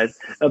 I just realized,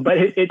 but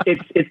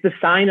it's the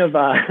sign of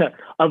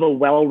a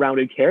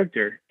well-rounded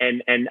character.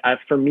 And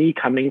for me,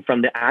 coming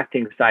from the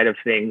acting side of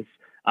things,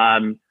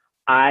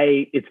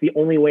 it's the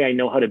only way I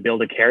know how to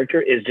build a character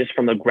is just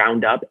from the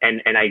ground up,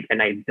 and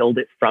I build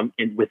it from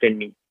within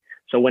me.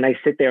 So when I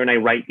sit there and I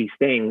write these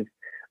things,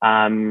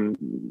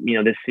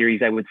 this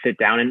series, I would sit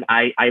down and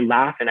I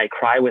laugh and I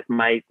cry with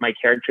my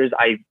characters.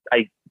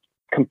 I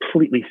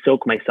completely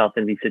soak myself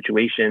in these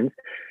situations.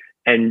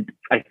 And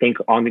I think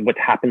what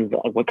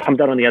comes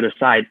out on the other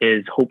side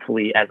is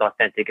hopefully as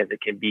authentic as it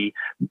can be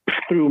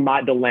through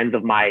the lens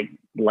of my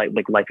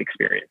life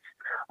experience.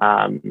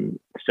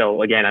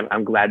 So again,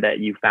 I'm glad that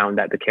you found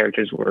that the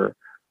characters were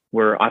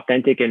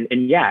authentic,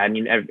 and yeah, I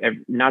mean,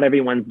 not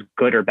everyone's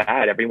good or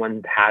bad.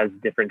 Everyone has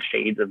different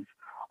shades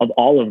of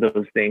all of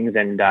those things.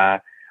 And I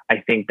I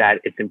think that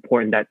it's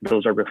important that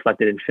those are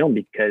reflected in film,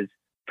 because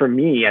for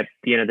me, at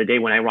the end of the day,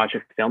 when I watch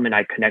a film and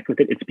I connect with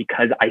it, it's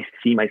because I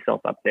see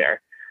myself up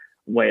there.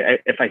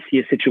 If I see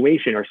a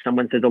situation or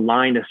someone says a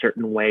line a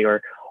certain way,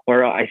 or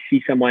I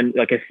see someone,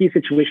 like I see a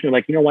situation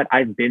like, you know what,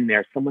 I've been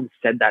there. Someone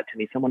said that to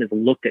me. Someone has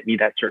looked at me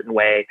that certain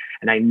way,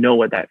 and I know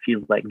what that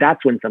feels like.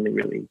 That's when something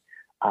really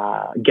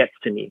gets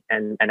to me.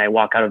 And I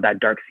walk out of that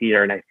dark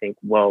theater and I think,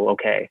 whoa,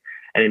 okay.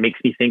 And it makes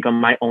me think on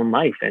my own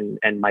life and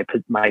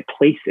my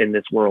place in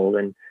this world.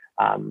 And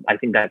I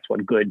think that's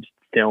what good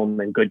film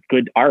and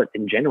good art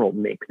in general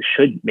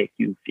should make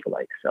you feel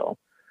like. So,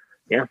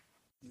 yeah.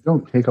 You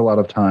don't take a lot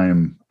of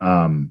time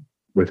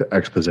with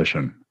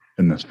exposition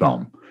in this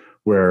film,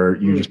 where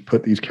you just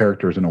put these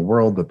characters in a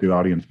world that the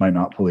audience might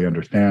not fully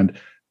understand,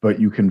 but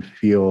you can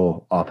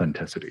feel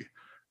authenticity.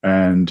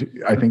 And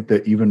I think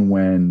that even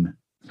when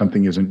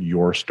something isn't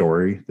your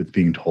story that's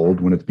being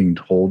told, when it's being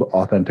told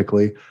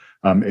authentically,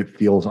 it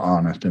feels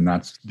honest. And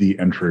that's the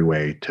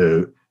entryway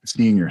to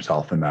seeing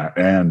yourself in that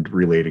and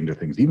relating to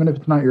things, even if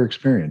it's not your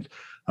experience.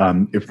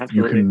 If Absolutely.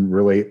 You can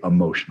relate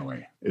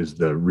emotionally is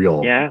the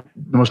real, the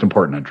most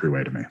important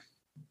entryway to me.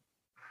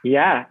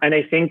 Yeah. And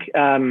I think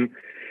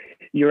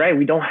you're right.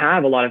 We don't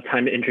have a lot of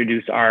time to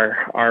introduce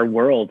our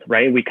world,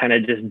 right? We kind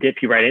of just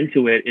dip you right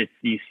into it. It's,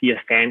 you see a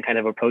fan kind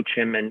of approach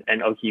him and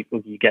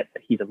you get,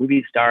 he's a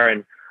movie star.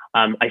 And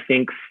I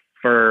think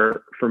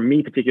for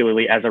me,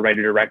 particularly as a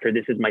writer-director,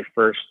 this is my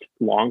first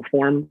long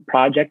form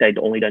project. I'd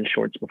only done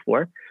shorts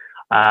before.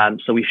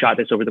 So we shot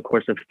this over the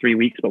course of 3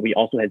 weeks, but we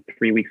also had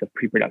 3 weeks of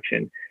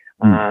pre-production.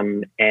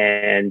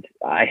 And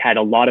I had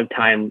a lot of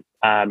time,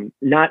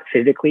 not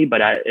physically,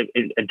 but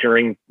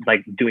during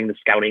like doing the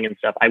scouting and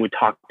stuff, I would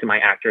talk to my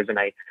actors and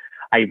I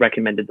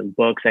recommended them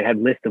books. I had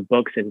lists of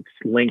books and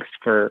links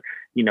for,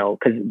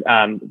 because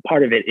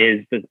part of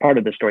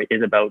the story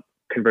is about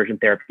conversion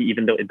therapy,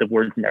 even though the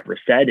word's never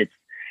said. It's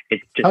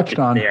just touched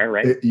on there,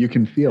 right? You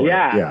can feel it.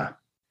 Yeah.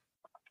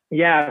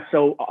 Yeah.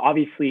 So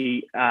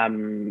obviously,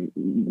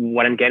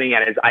 what I'm getting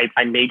at is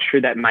I made sure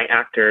that my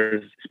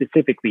actors,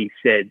 specifically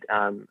Sid,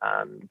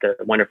 the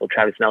wonderful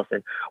Travis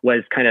Nelson,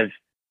 was kind of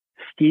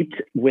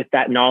steeped with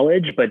that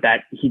knowledge, but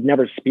that he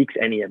never speaks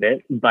any of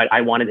it. But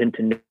I wanted him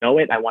to know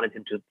it. I wanted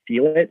him to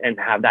feel it and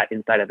have that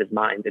inside of his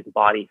mind, his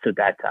body, so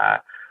that,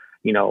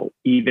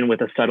 even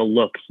with a subtle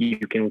look, you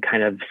can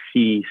kind of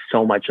see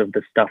so much of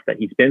the stuff that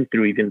he's been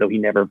through, even though he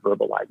never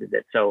verbalizes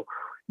it. So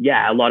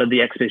yeah, a lot of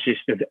the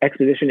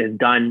exposition is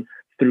done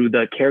through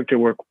the character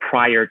work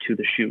prior to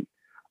the shoot.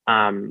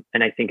 And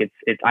I think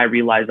I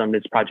realized on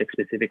this project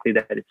specifically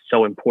that it's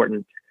so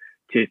important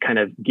to kind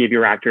of give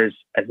your actors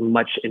as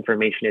much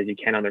information as you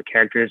can on their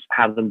characters,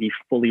 have them be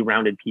fully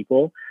rounded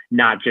people,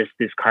 not just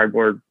this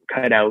cardboard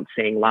cutout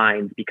saying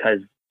lines because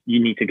you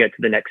need to get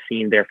to the next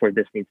scene, therefore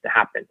this needs to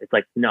happen. It's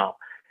like, no,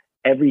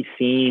 every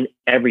scene,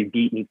 every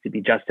beat needs to be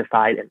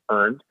justified and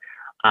earned.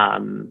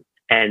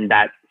 And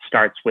that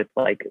starts with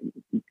like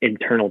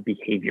internal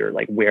behavior,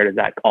 like where does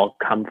that all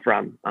come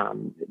from?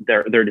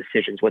 Their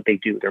decisions, what they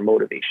do, their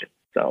motivation.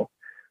 So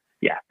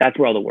yeah, that's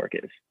where all the work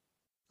is.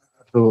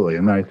 Absolutely.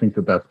 And I think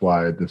that's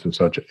why this is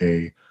such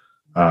a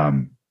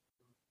film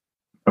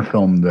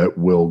that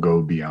will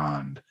go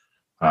beyond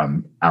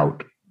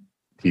out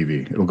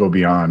TV. It'll go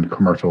beyond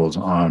commercials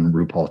on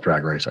RuPaul's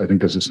Drag Race. I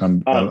think this is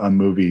a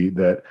movie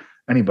that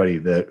anybody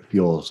that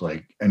feels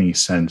like any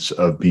sense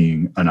of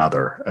being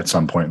another at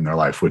some point in their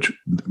life, which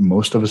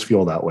most of us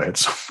feel that way at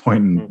some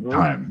point in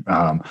time,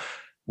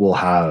 will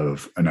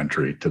have an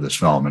entry to this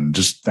film. And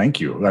just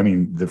thank you. I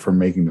mean, for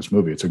making this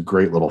movie. It's a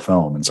great little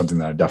film and something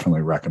that I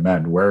definitely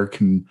recommend. Where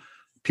can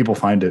people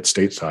find it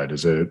stateside?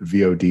 Is it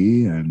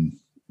VOD, and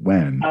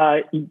when?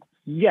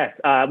 Yes.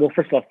 Well,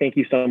 first of all, thank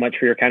you so much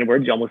for your kind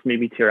words. You almost made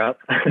me tear up.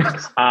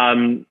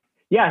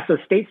 Yeah, so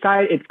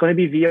stateside, it's going to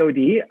be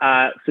VOD.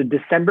 So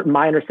December,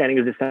 my understanding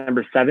is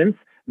December 7th,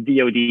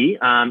 VOD.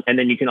 And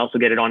then you can also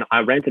get it on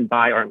rent and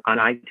buy or on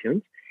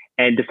iTunes.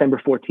 And December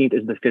 14th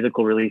is the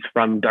physical release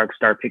from Dark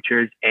Star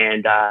Pictures.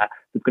 And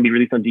it's going to be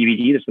released on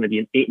DVD. There's going to be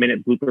an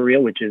 8-minute blooper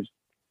reel, which is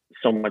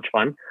so much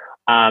fun.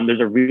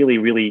 There's a really,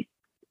 really,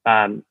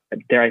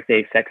 dare I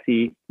say,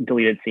 sexy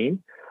deleted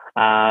scene.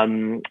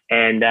 And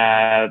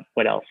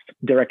what else?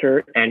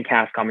 Director and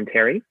cast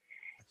commentary.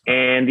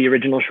 And the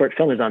original short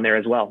film is on there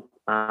as well,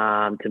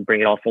 to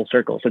bring it all full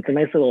circle. So it's a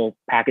nice little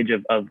package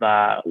of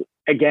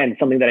again,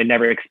 something that I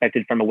never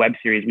expected from a web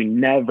series. We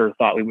never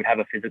thought we would have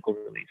a physical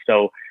release.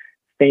 So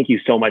thank you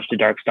so much to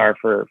Dark Star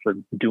for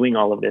doing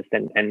all of this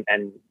and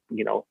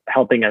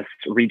helping us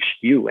reach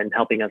you and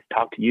helping us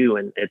talk to you.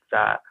 And it's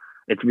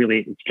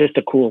just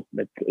a cool,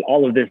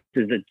 all of this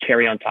is a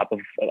cherry on top of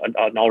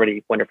an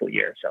already wonderful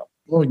year. So,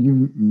 well,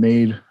 you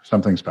made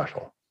something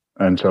special.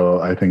 And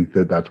so I think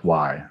that's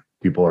why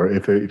people are,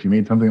 if you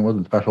made something that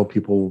wasn't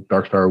special,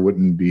 Dark Star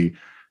wouldn't be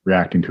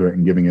reacting to it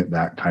and giving it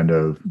that kind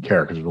of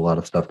care, because there's a lot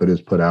of stuff that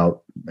is put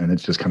out and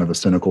it's just kind of a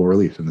cynical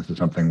release. And this is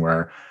something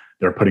where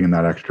they're putting in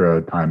that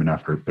extra time and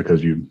effort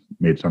because you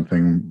made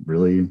something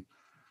really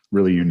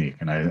really unique,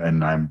 and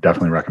I'm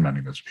definitely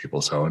recommending this to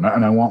people. So, and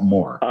I want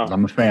more.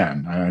 I'm a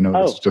fan. I know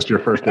this is just your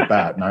first at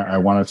bat, and I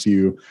want to see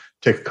you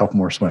take a couple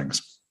more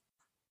swings.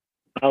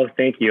 Oh,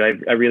 thank you.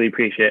 I really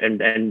appreciate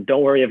it. And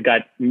don't worry, I've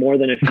got more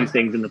than a few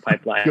things in the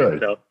pipeline. Good.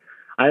 So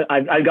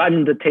I've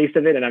gotten the taste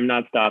of it, and I'm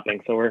not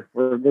stopping. So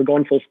we're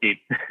going full speed.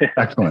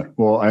 Excellent.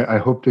 Well, I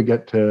hope to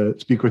get to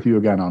speak with you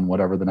again on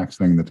whatever the next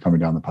thing that's coming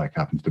down the pike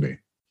happens to be.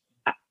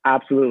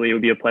 Absolutely. It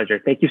would be a pleasure.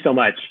 Thank you so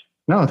much.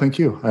 No, thank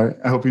you.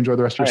 I hope you enjoy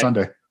the rest of your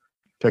Sunday.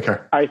 Take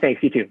care. All right.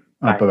 Thanks. You too.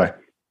 Bye. Bye-bye.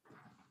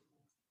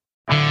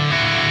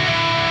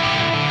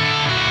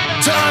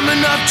 Time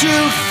enough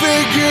to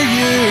figure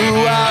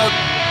you out.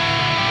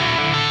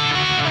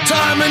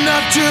 Time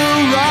enough to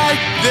write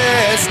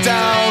this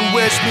down.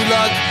 Wish me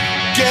luck,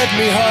 give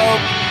me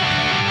hope.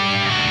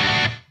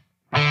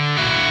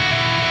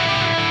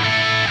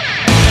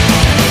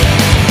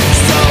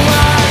 So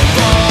I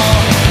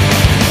fall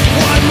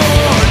one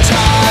more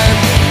time,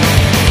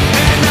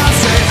 and I'll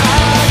say I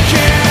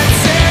can't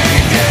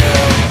save you.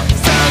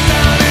 Fell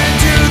down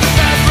into the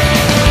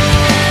bathroom,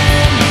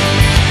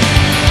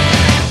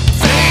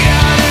 fade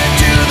out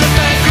into the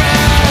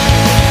background.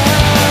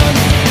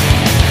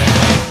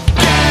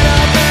 Get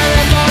up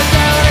and fall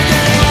down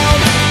again.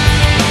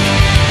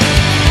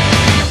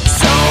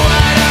 So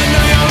I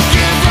know you'll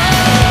give up.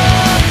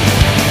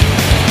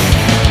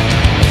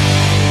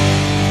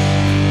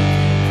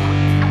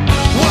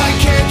 Why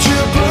can't you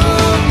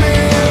prove me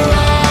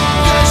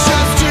wrong? There's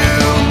just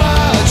too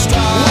much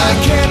time. Why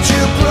can't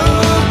you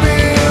prove me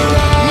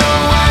wrong? No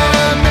way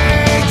to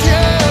make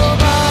you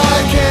mine. Why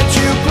can't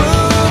you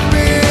prove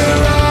me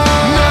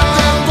wrong?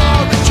 Nothing for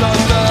each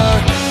other.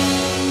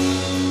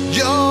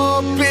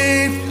 You'll be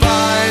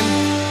fine.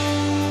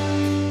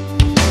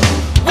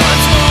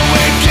 Once more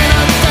waking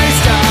up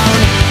face down.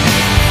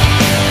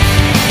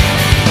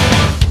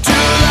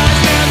 Two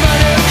lives never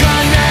to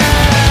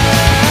connect.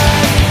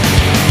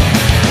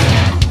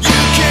 You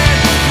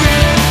can't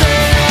really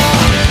feel.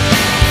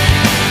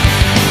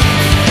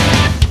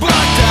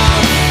 Blocked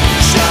out,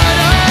 shut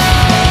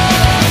up.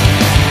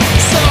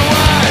 So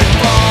I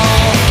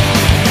fall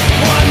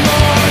one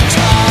more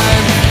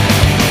time,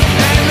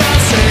 and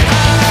I'll say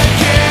I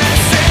can't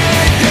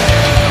save you.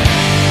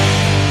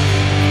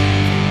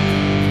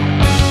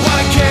 Why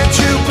can't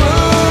you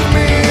prove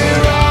me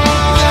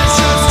wrong? There's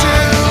just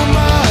too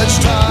much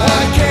time.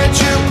 Why can't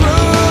you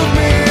prove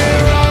me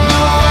wrong?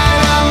 No way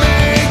to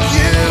make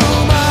you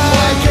mine.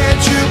 Why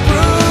can't you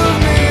prove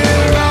me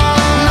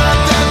wrong?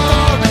 Nothing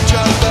for each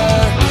other.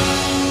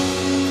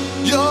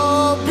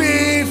 You'll be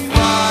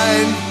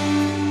fine.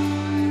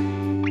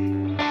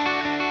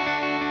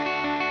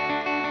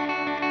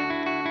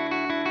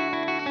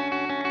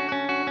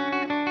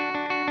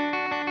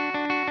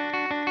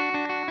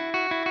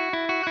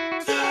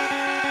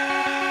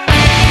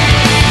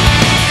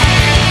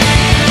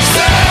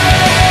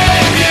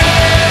 Save you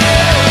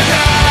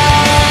now.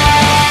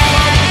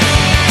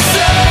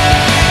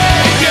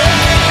 Save you.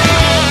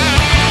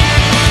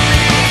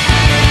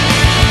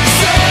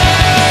 Save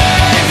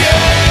you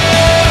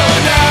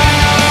now.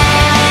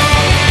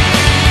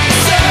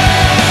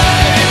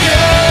 Save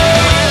you.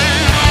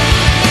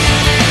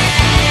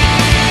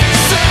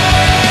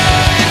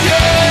 Save you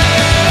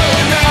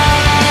now.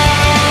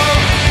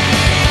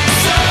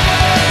 Save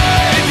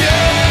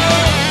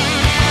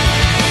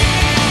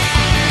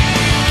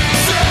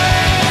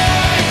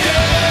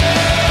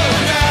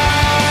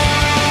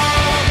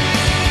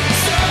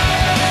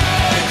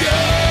you.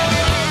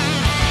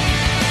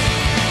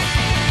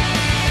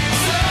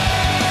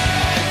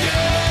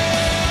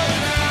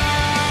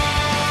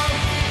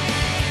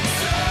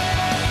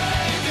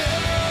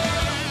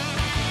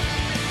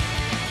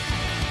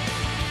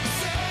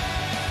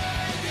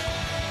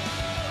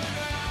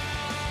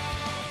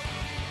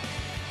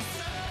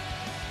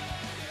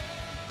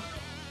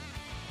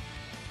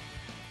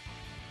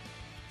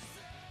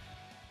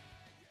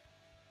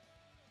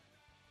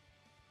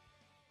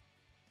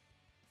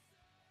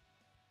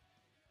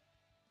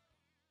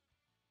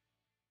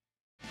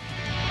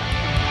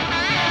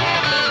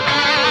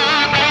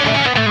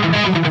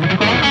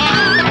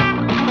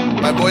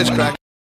 My voice cracked.